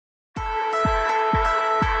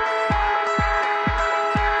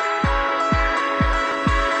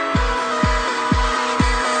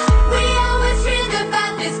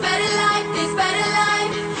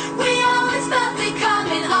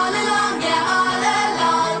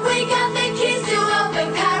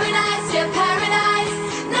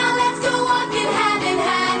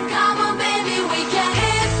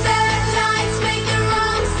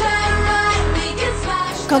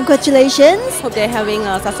Congratulations. Hope they're having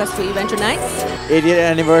a successful event tonight. 80th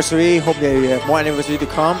anniversary. Hope there are more anniversary to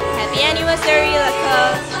come. Happy anniversary,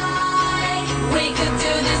 LACOSTE. We could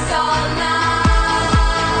do this all night.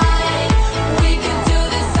 We could do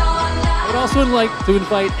this all night. I would also like to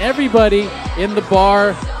invite everybody in the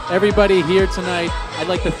bar, everybody here tonight. I'd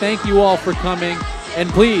like to thank you all for coming. And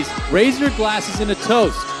please, raise your glasses in a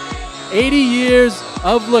toast. 80 years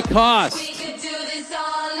of LACOSTE.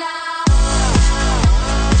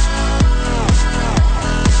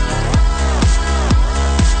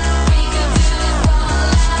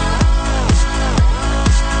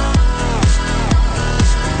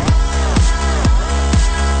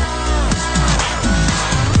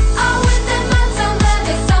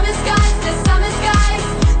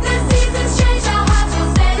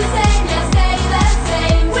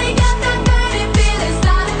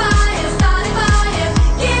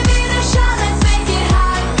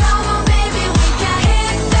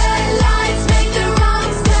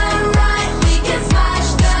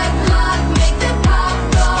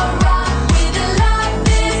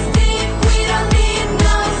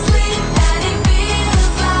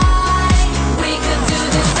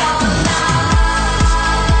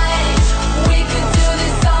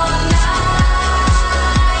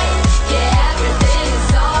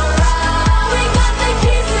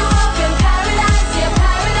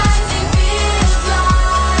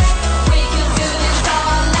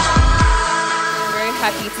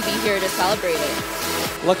 Happy to be here to celebrate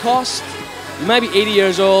it. LACOSTE, you might be 80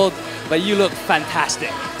 years old, but you look fantastic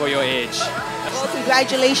for your age. Well,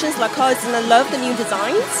 congratulations, LACOSTE, and I love the new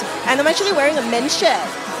designs. And I'm actually wearing a men's shirt.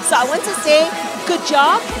 So I want to say good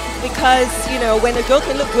job, because, you know, when a girl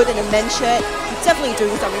can look good in a men's shirt, you're definitely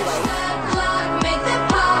doing something right.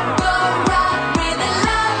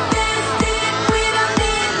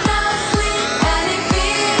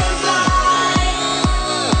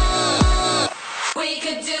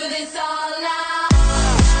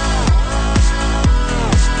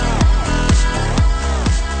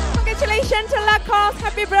 Congratulations to LACOSTE.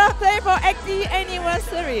 Happy birthday for 80th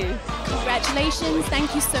anniversary. Congratulations.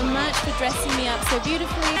 Thank you so much for dressing me up so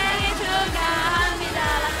beautifully.